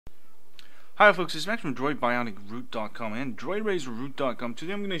Hi folks, it's Max from Droid Bionic Root.com and Droid Razr Root.com.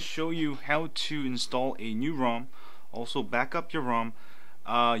 Today I'm going to show you how to install a new ROM, also back up your ROM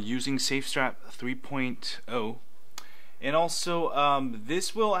using Safestrap 3.0. And also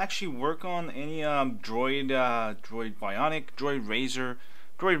this will actually work on any Droid Bionic, Droid Razr,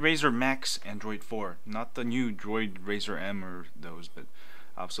 Droid Razr Max, and Droid 4. Not the new Droid Razr M or those, but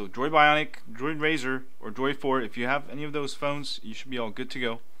so Droid Bionic, Droid Razr, or Droid 4. If you have any of those phones, you should be all good to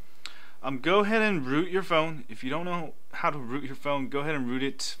go. Go ahead and root your phone. If you don't know how to root your phone, go ahead and root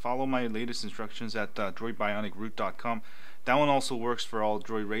it. Follow my latest instructions at droidbionicroot.com. That one also works for all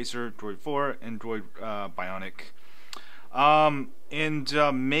Droid Razr, Droid 4, and Droid Bionic.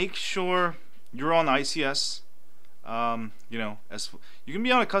 Make sure you're on ICS. You know, you can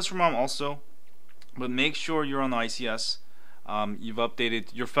be on a custom ROM also, but make sure you're on the ICS. You've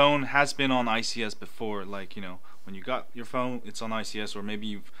updated your phone has been on ICS before, like when you got your phone, it's on ICS, or maybe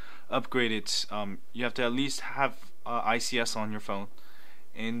you've upgraded. You have to at least have ICS on your phone.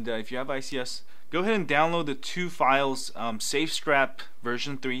 And if you have ICS, go ahead and download the two files, Safestrap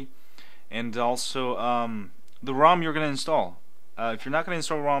version 3, and also the ROM you're going to install. If you're not going to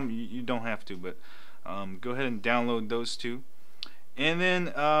install ROM, you don't have to, but go ahead and download those two. And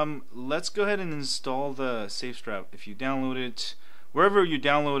then let's go ahead and install the Safestrap. If you download it, wherever you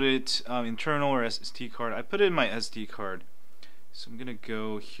download it, internal or SD card, I put it in my SD card. So I'm gonna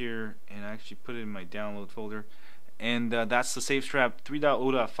go here and actually put it in my download folder, and that's the Safestrap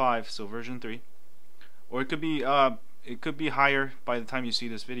 3.0.5, so version 3. Or it could be higher by the time you see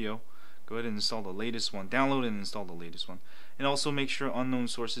this video. Go ahead and install the latest one. Download and install the latest one, and also make sure unknown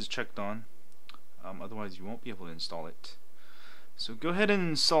source is checked on. Otherwise, you won't be able to install it. So go ahead and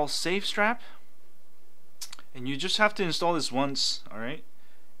install Safestrap, and you just have to install this once, alright?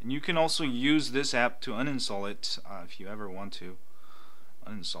 And you can also use this app to uninstall it if you ever want to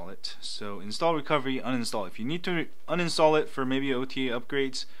uninstall it. So install recovery, uninstall. If you need to uninstall it for maybe OTA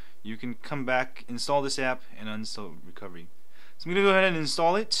upgrades, you can come back, install this app, and uninstall recovery. So I'm going to go ahead and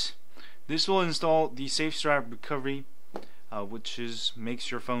install it. This will install the Safestrap recovery, which makes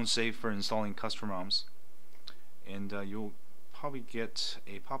your phone safe for installing custom ROMs. And you'll probably get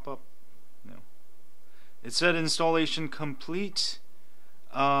a pop-up. No. It said installation complete.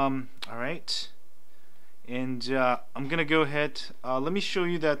 Alright, and I'm gonna go ahead, let me show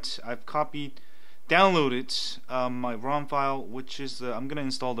you that I've downloaded my ROM file, which is I'm gonna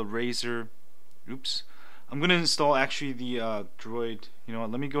install the Razr. I'm gonna install actually the Droid. You know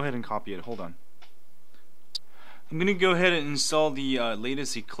what, let me go ahead and copy it. Hold on. I'm gonna go ahead and install the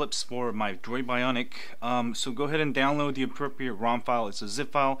latest Eclipse for my Droid Bionic. So go ahead and download the appropriate ROM file. It's a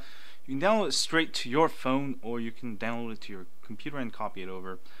zip file. You can download it straight to your phone, or you can download it to your computer and copy it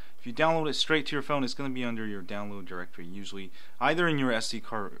over. If you download it straight to your phone, it's going to be under your download directory, usually either in your SD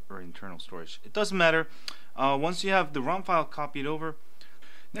card or internal storage. It doesn't matter. Once you have the ROM file copied over,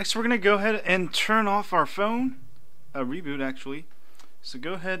 next we're going to go ahead and turn off our phone, reboot actually. So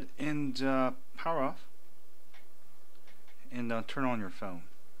go ahead and power off and turn on your phone.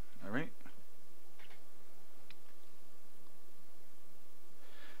 Alright.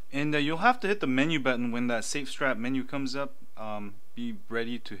 And you'll have to hit the menu button when that Safestrap menu comes up. Be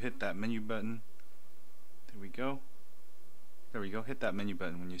ready to hit that menu button. There we go. There we go. Hit that menu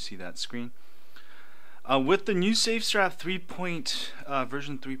button when you see that screen. With the new Safestrap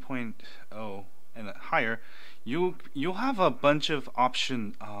version 3.0 and higher, you'll have a bunch of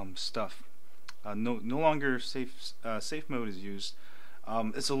option stuff. No longer safe mode is used.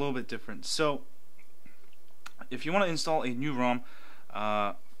 It's a little bit different. So if you want to install a new ROM,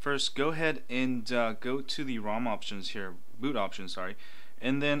 first, go ahead and go to the ROM options here, boot options, sorry,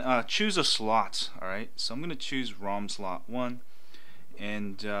 and then choose a slot. Alright, so I'm going to choose ROM slot 1,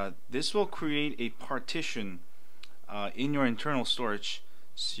 and this will create a partition in your internal storage,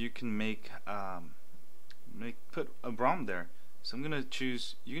 so you can put a ROM there. So I'm going to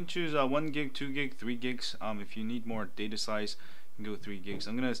choose, you can choose 1 gig, 2 gig, 3 gigs. If you need more data size, you can go 3 gigs.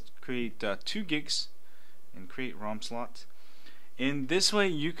 I'm going to create 2 gigs and create ROM slot. And this way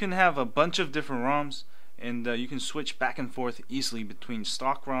you can have a bunch of different ROMs, and you can switch back and forth easily between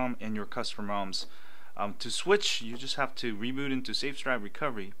stock ROM and your custom ROMs. To switch, you just have to reboot into Safestrap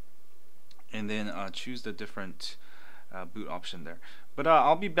recovery and then choose the different boot option there. But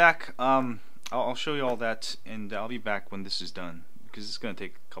I'll be back. I'll show you all that, and I'll be back when this is done, because it's going to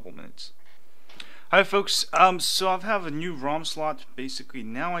take a couple minutes. Hi folks, so I have a new ROM slot. Basically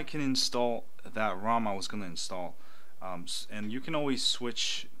now I can install that ROM I was going to install. And you can always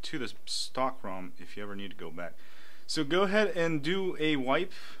switch to the stock ROM if you ever need to go back. So go ahead and do a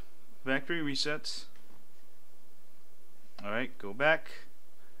wipe, factory reset. Alright, go back,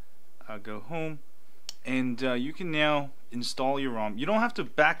 go home, and you can now install your ROM. You don't have to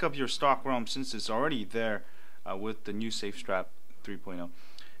back up your stock ROM since it's already there with the new Safestrap 3.0.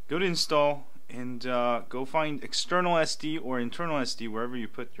 Go to install and go find external SD or internal SD wherever you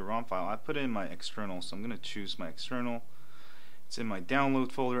put your ROM file. I put it in my external, so I'm going to choose my external. It's in my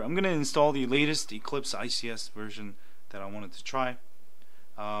download folder. I'm going to install the latest Eclipse ICS version that I wanted to try.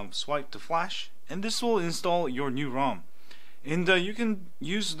 Swipe to flash, and this will install your new ROM. And you can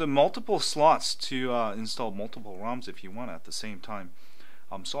use the multiple slots to install multiple ROMs if you want at the same time.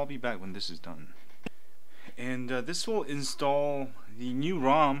 So I'll be back when this is done. And this will install the new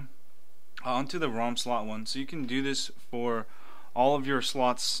ROM onto the ROM slot 1. So you can do this for all of your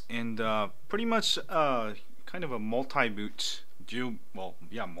slots, and pretty much kind of a multi-boot,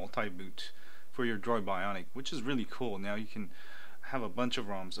 multi-boot for your Droid Bionic, which is really cool. Now you can have a bunch of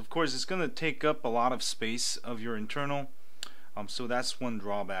ROMs. Of course, it's going to take up a lot of space of your internal, so that's one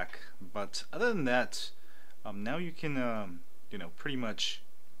drawback. But other than that, now you can pretty much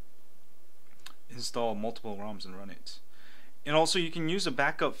install multiple ROMs and run it. And also you can use a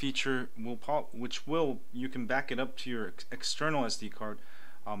backup feature you can back it up to your external SD card.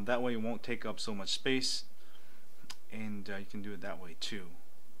 That way it won't take up so much space, and you can do it that way too.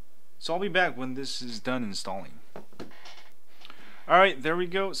 So I'll be back when this is done installing. Alright, there we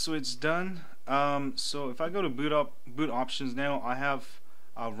go. So it's done. So if I go to boot options now, I have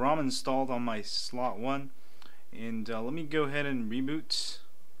ROM installed on my slot 1, and let me go ahead and reboot,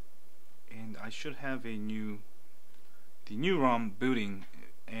 and I should have the new ROM booting,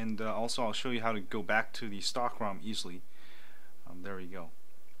 and also I'll show you how to go back to the stock ROM easily. There we go,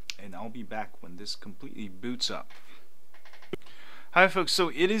 and I'll be back when this completely boots up. Hi folks, so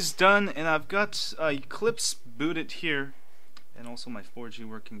it is done, and I've got Eclipse booted here, and also my 4G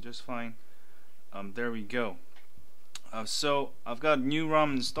working just fine. There we go. So I've got new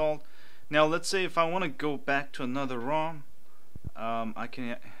ROM installed. Now let's say if I want to go back to another ROM, I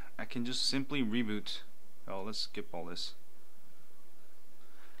can just simply reboot. Oh, let's skip all this.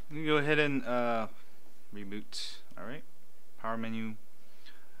 I'm gonna go ahead and reboot. Alright, power menu.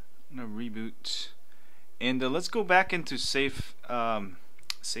 I'm gonna reboot, and let's go back into Safestrap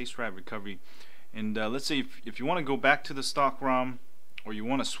recovery. And let's say if you want to go back to the stock ROM, or you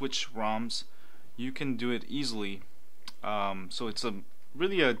want to switch ROMs, you can do it easily. So it's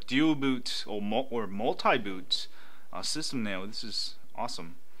really a dual boot or multi-boot system now. This is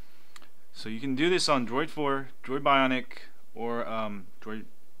awesome. So you can do this on Droid 4, Droid Bionic, or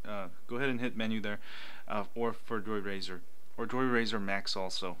go ahead and hit menu there, or for Droid Razr, or Droid Razr Max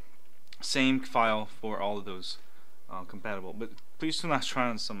also. Same file for all of those compatible, but please do not try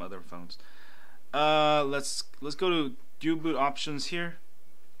on some other phones. Let's go to dual boot options here,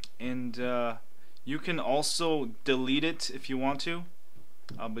 and you can also delete it if you want to,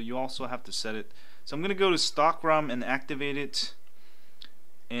 but you also have to set it. So I'm going to go to stock ROM and activate it,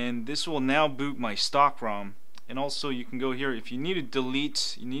 and this will now boot my stock ROM. And also you can go here if you need to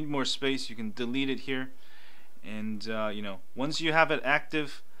delete, you need more space, you can delete it here, and once you have it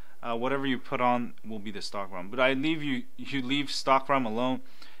active, whatever you put on will be the stock ROM. But I leave you leave stock ROM alone.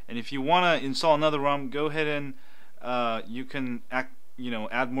 And if you want to install another ROM, go ahead and you can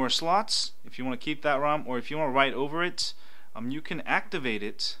add more slots if you want to keep that ROM, or if you want to write over it, you can activate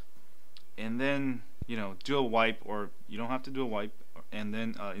it and then do a wipe, or you don't have to do a wipe, and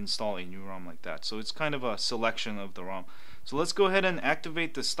then install a new ROM like that. So it's kind of a selection of the ROM. So let's go ahead and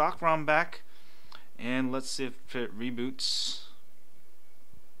activate the stock ROM back, and let's see if it reboots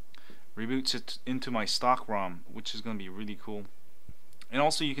it into my stock ROM, which is going to be really cool. And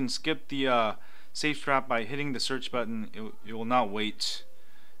also you can skip the Safestrap by hitting the search button. It will not wait.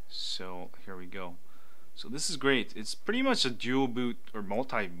 So here we go. So this is great. It's pretty much a dual boot or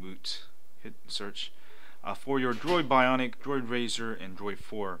multi-boot. Hit search for your Droid Bionic, Droid Razr, and Droid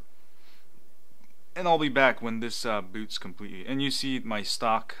 4. And I'll be back when this boots completely. And you see my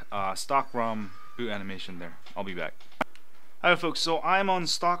stock ROM boot animation there. I'll be back. Hi folks, so I'm on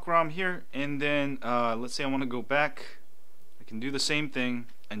stock ROM here, and then let's say I want to go back. I can do the same thing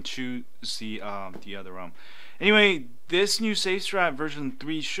and choose the other ROM. Anyway, this new Safestrap version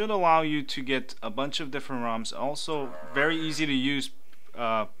 3 should allow you to get a bunch of different ROMs. Also very easy to use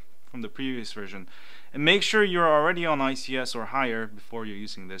from the previous version. And make sure you're already on ICS or higher before you're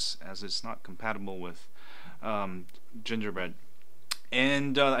using this, as it's not compatible with Gingerbread.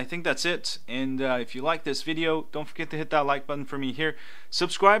 And I think that's it. And if you like this video, don't forget to hit that like button for me here.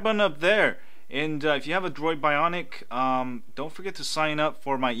 Subscribe button up there. And if you have a Droid Bionic, don't forget to sign up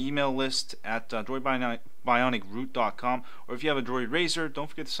for my email list at droidbionicroot.com. Or if you have a Droid Razr, don't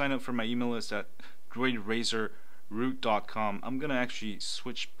forget to sign up for my email list at droidrazr root.com. I'm gonna actually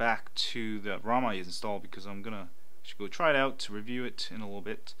switch back to the ROM I installed because I'm gonna go try it out to review it in a little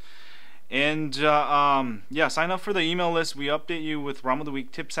bit. And yeah, sign up for the email list. We update you with ROM of the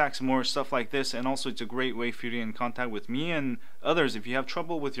Week, tips, hacks, and more stuff like this. And also, it's a great way for you to get in contact with me and others if you have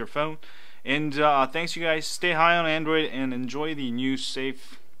trouble with your phone. And thanks, you guys. Stay high on Android and enjoy the new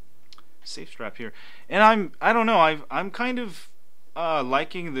Safestrap here. And I don't know. I'm kind of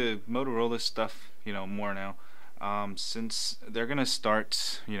liking the Motorola stuff, you know, more now. Since they're gonna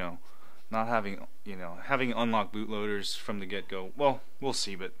start, you know, not having, you know, having unlocked bootloaders from the get-go. Well, we'll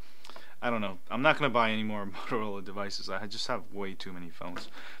see, but I don't know. I'm not going to buy any more Motorola devices. I just have way too many phones.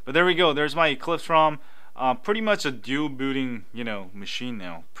 But there we go. There's my Eclipse ROM. Pretty much a dual booting, you know, machine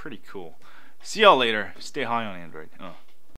now. Pretty cool. See y'all later. Stay high on Android.